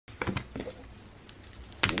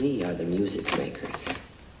We are the music makers,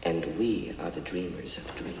 and we are the dreamers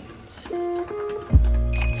of dreams.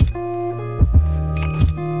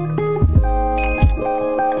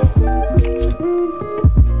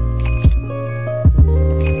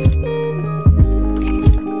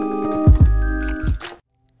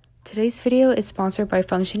 Today's video is sponsored by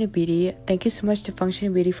Functional Beauty. Thank you so much to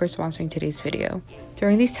Functional Beauty for sponsoring today's video.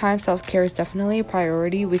 During these times, self-care is definitely a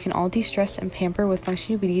priority. We can all de-stress and pamper with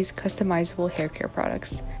Functional Beauty's customizable hair care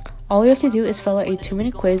products. All you have to do is fill out a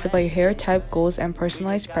 2-minute quiz about your hair type, goals, and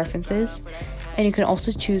personalized preferences. And you can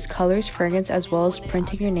also choose colors, fragrance, as well as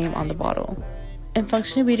printing your name on the bottle. In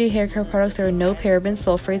Functional Beauty hair care products, there are no parabens,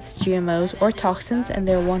 sulfates, GMOs, or toxins, and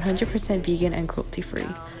they're 100% vegan and cruelty-free.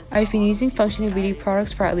 I've been using Functional Beauty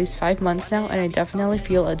products for at least 5 months now, and I definitely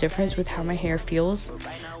feel a difference with how my hair feels.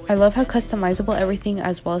 I love how customizable everything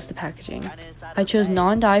as well as the packaging. I chose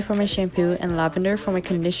non-dye for my shampoo and lavender for my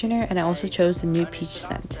conditioner, and I also chose the nude peach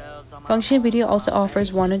scent. Functional Beauty also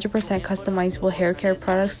offers 100% customizable hair care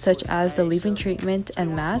products such as the leave-in treatment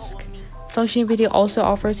and mask. Functional Beauty also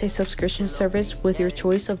offers a subscription service with your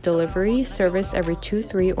choice of delivery service every 2,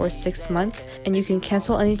 3, or 6 months, and you can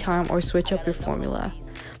cancel anytime or switch up your formula.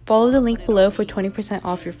 Follow the link below for 20%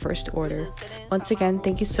 off your first order. Once again,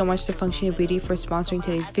 thank you so much to Functional Beauty for sponsoring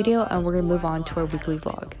today's video, and we're going to move on to our weekly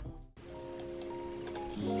vlog.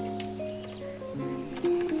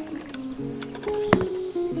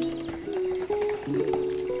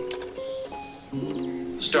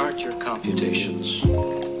 Start your computations.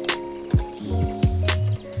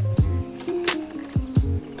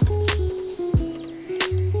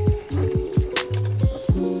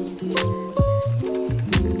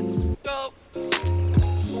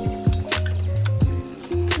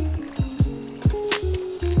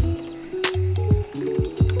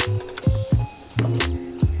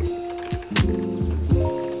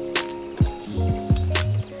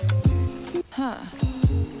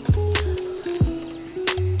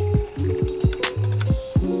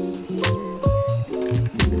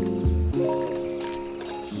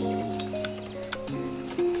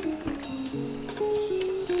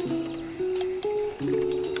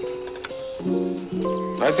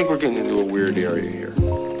 I think we're getting into a weird area here.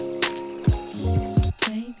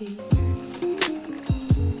 Maybe.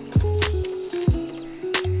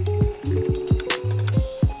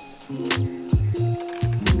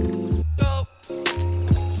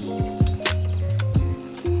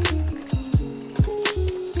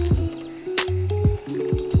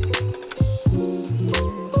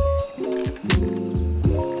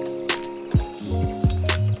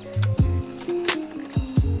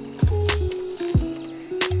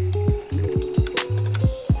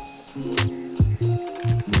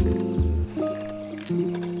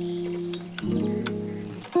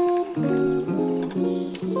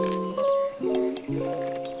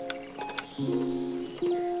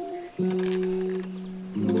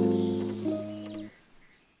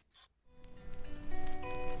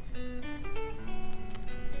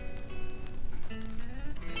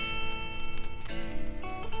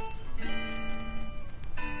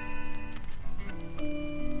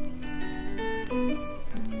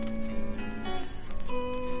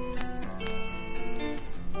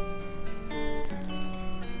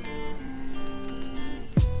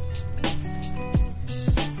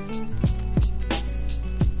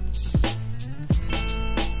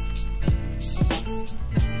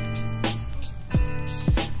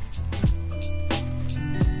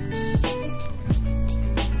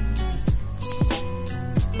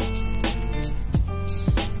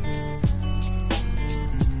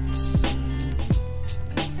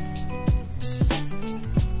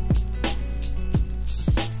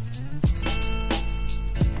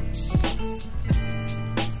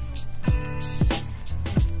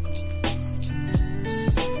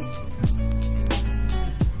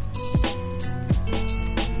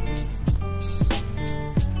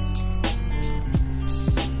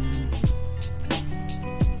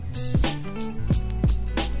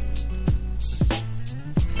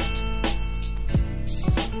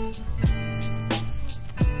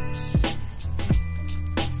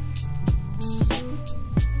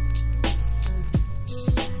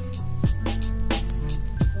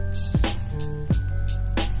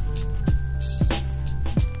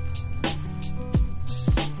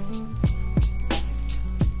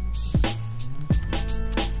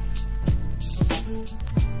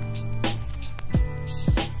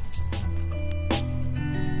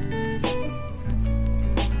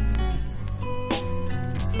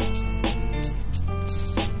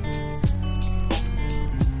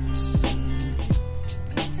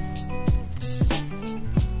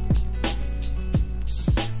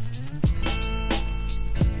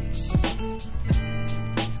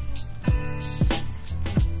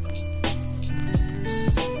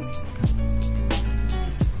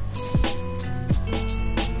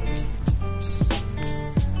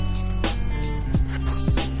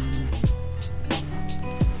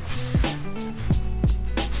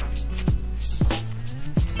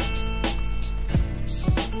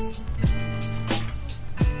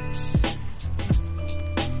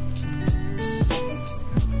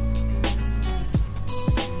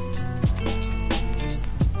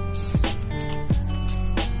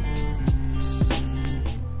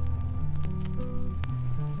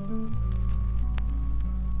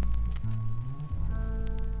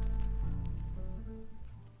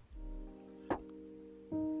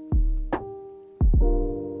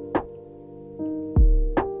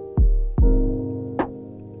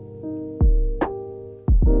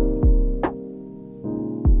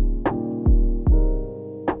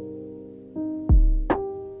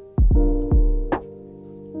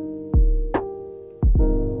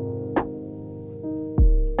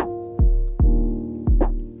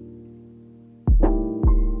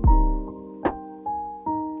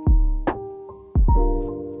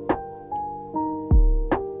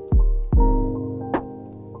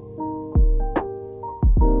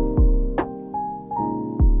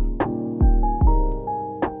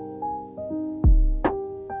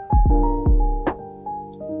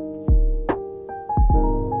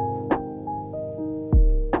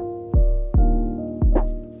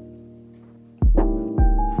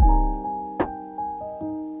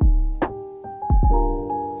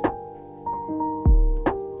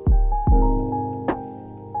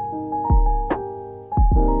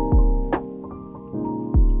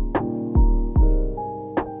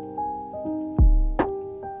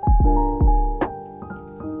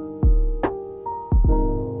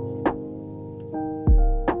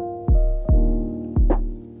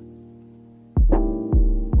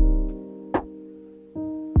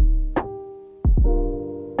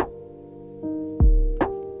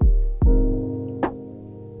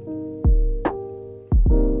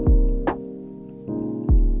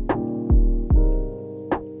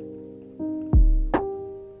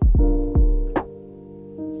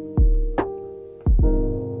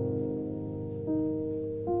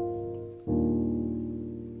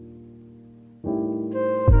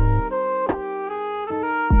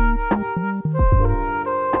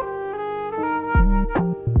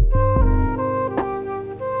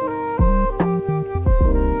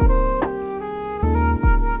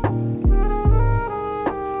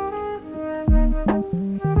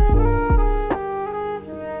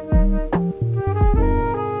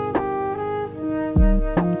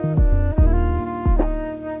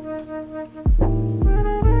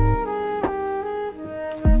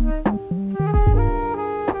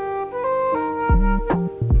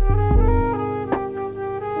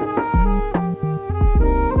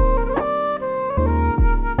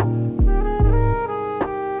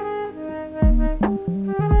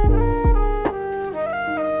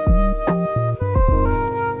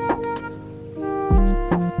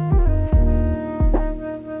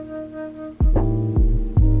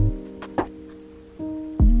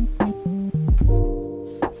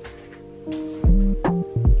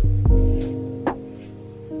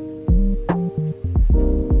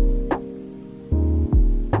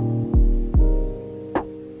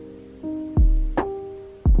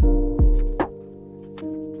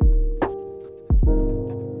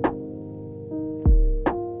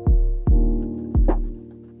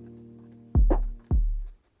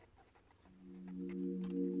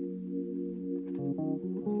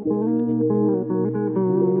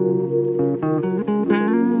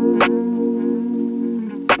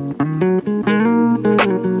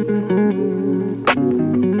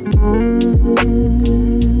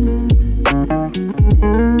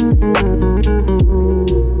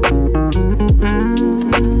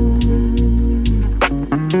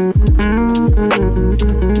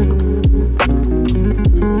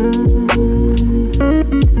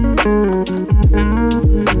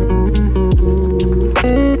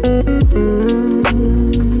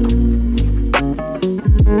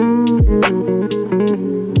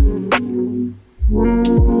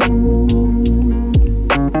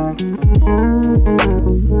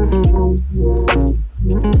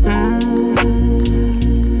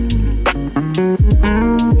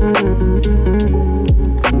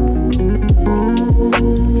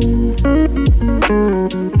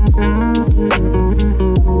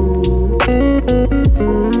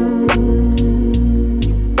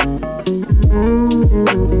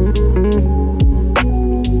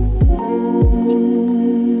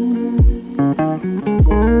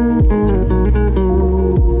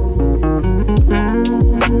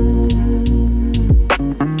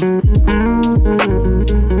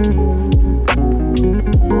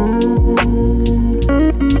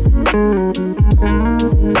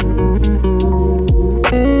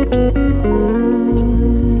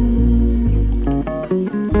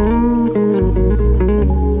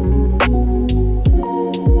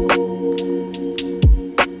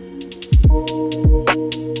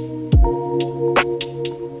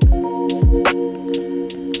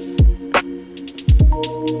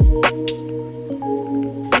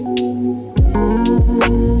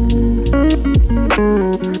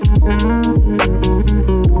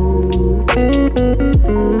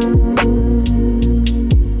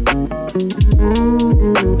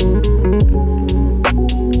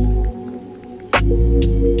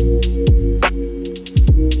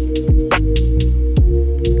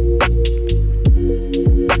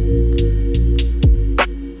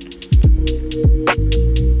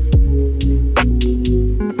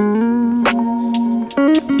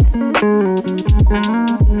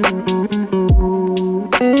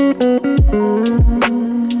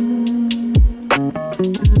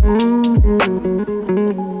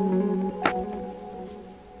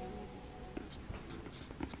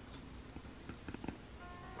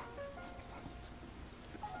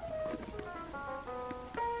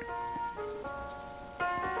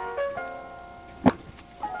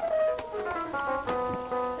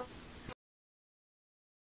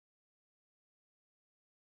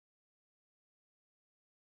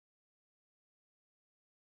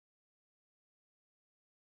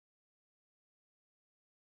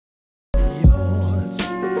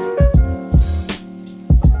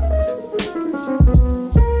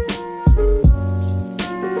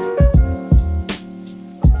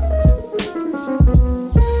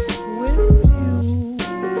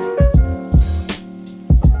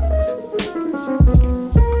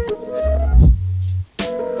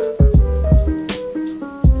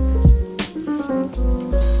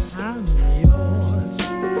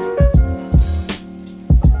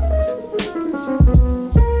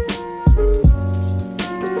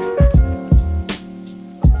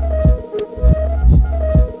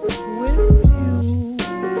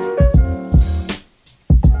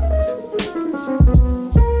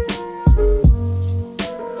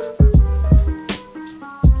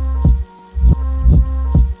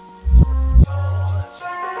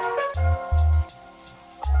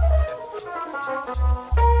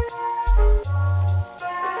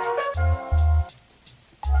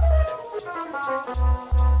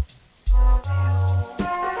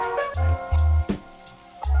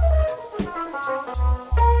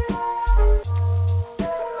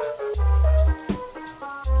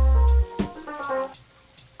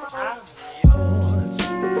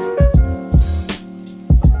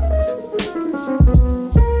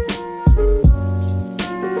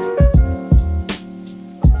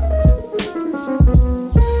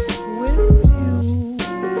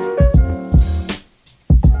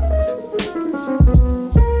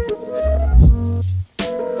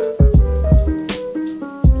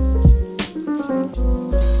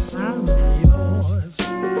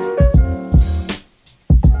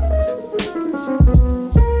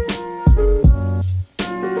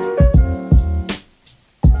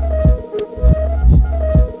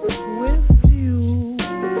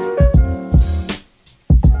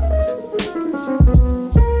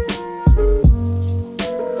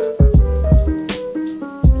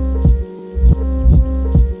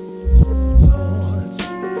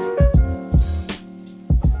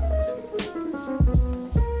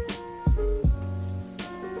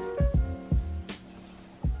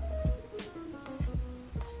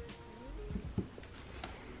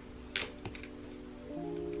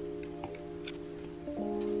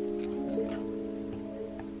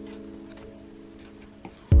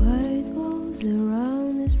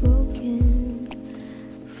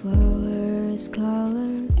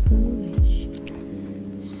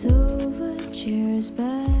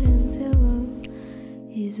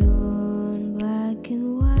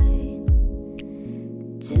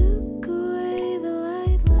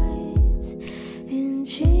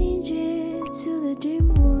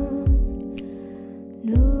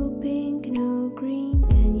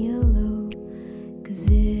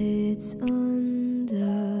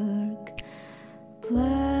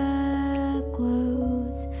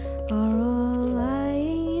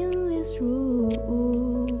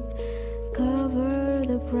 Cover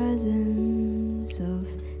presence of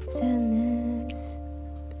sadness.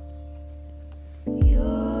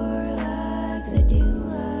 You're like the dim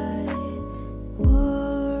lights,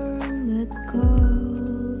 warm but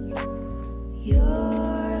cold.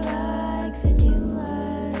 You're like the dim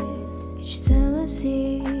lights. Each time I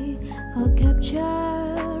see, I'll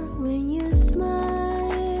capture when you smile.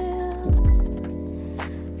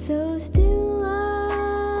 Those dim lights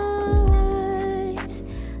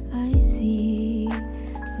I see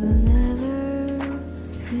will never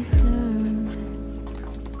return.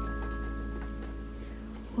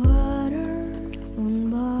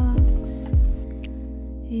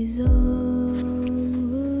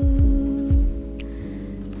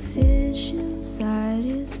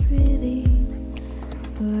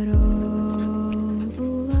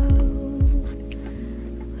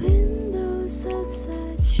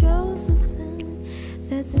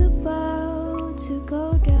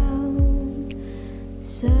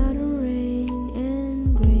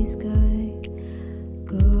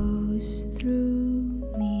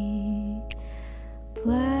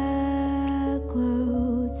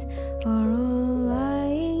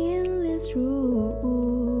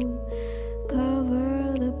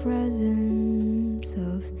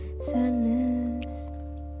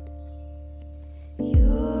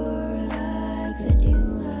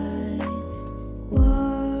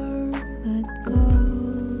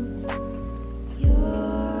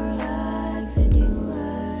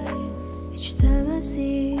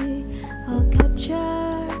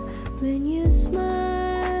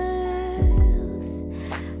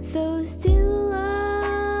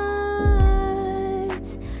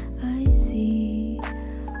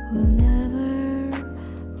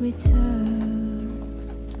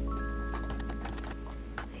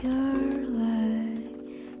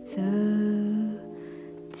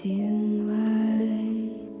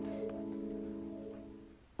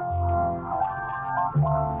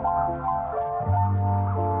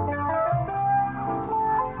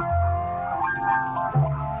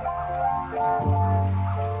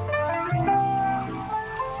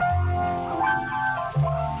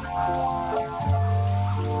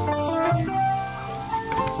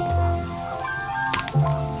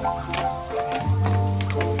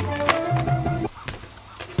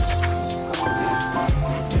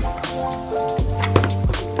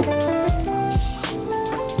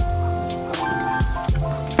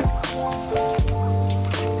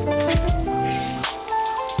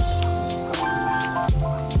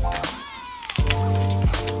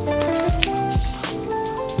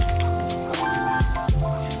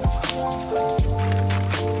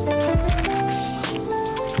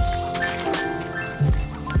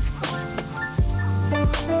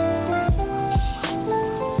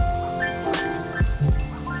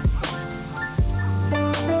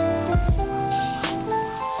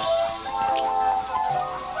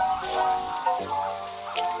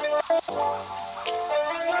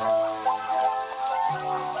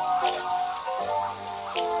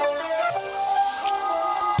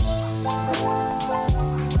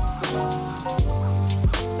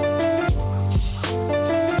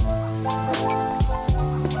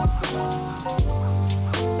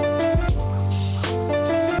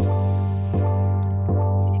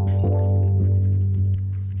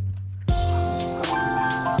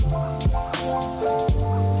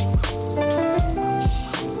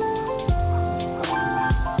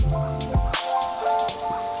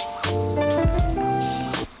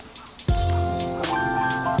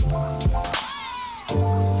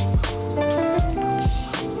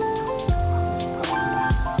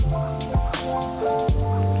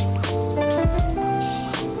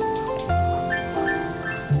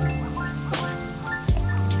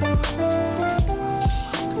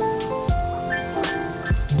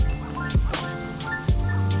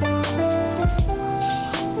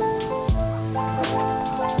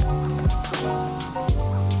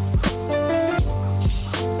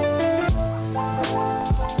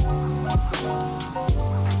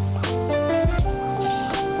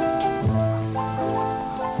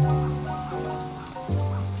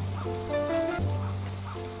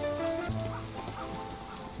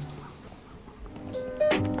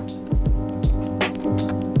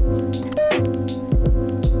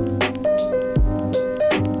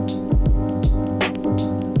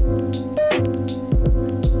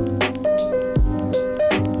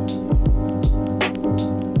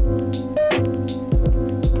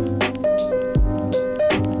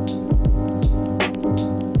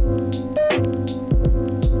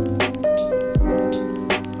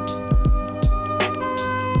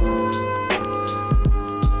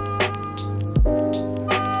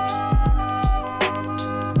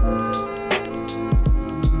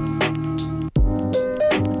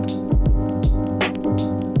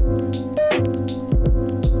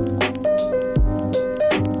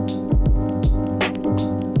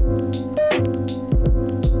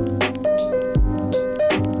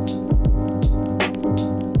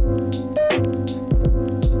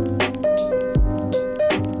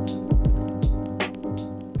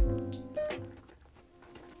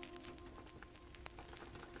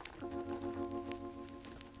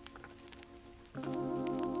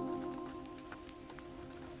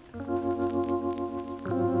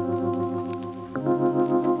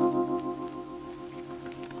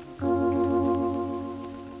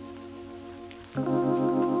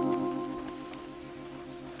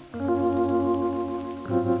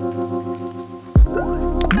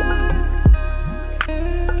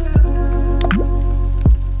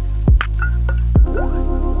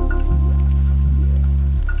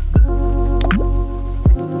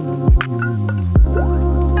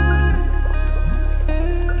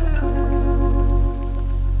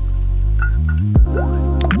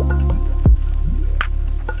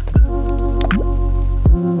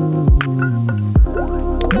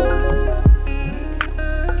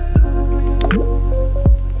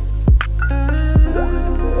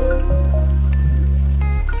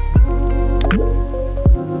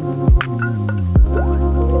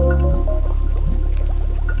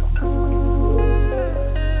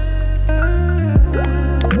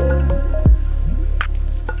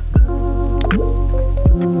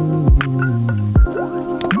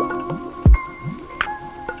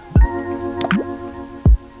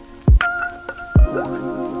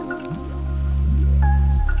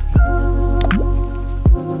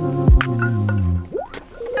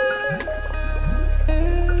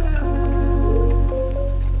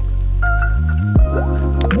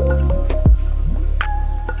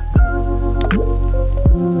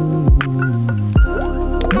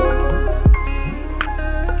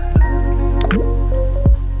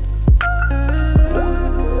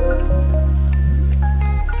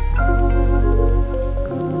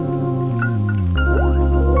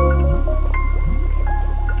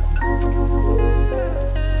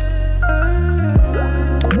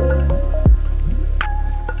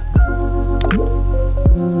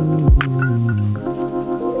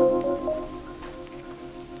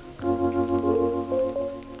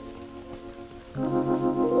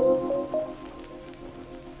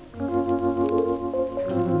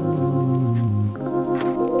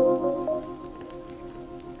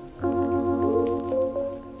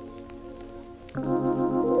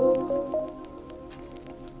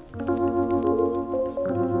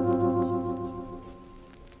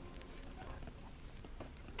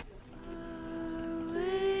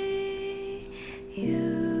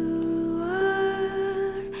 You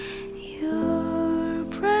are your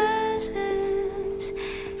presence,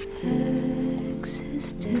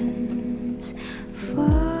 existence,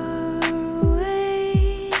 far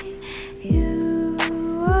away. You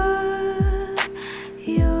are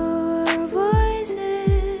your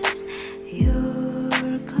voices,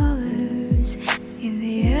 your colors in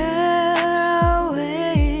the air. I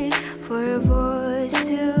wait for your voice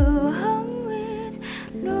to hum with.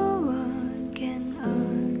 No one can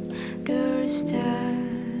understand.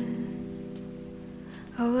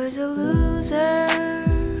 I was a loser,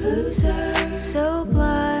 so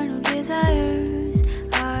blind with desires.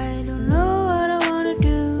 I don't know what I wanna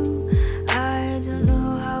do. I don't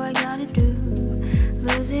know how I gonna do.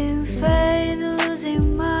 Losing faith,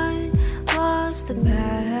 losing mind, lost the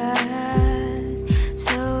path.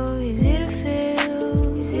 So easy to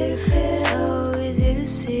feel, so easy to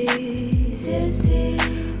see.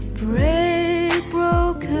 Break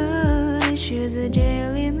broken, it's just a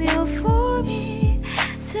daily meal for me.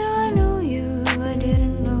 Till I know you, I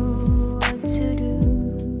didn't know what to do.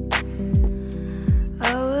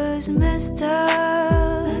 I was messed up.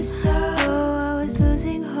 Oh, I was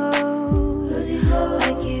losing hope.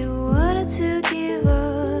 Like you wanted to give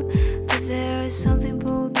up, but there is something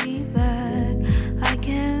pulled me back. I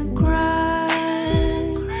can't cry,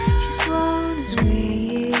 just wanna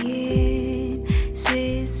scream.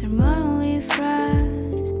 Sweets are my only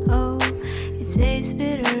friends. Oh, it tastes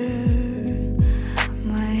bitter.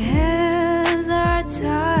 My hands are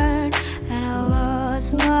tired, and I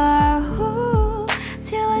lost my hope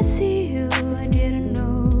till I see you.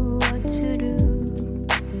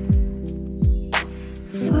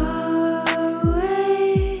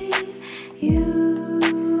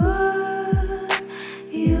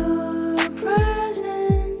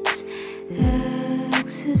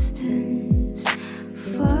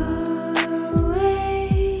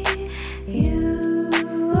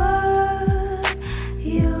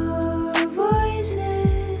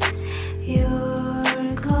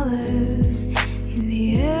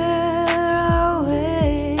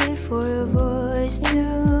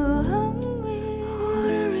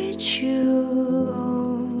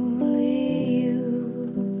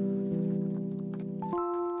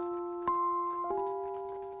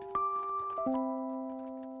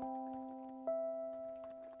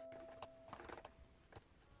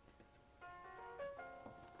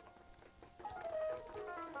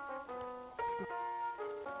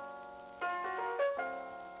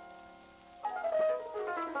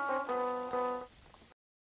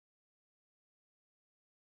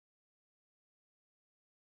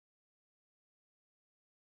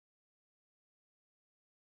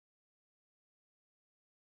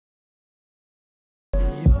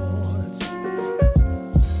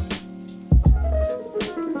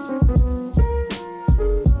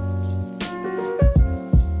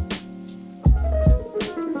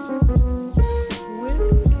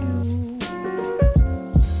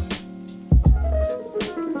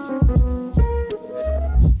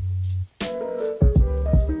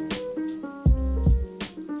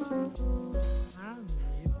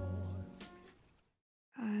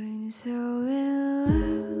 so in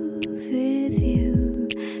love with you.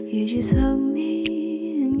 You just hug me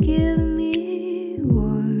and give me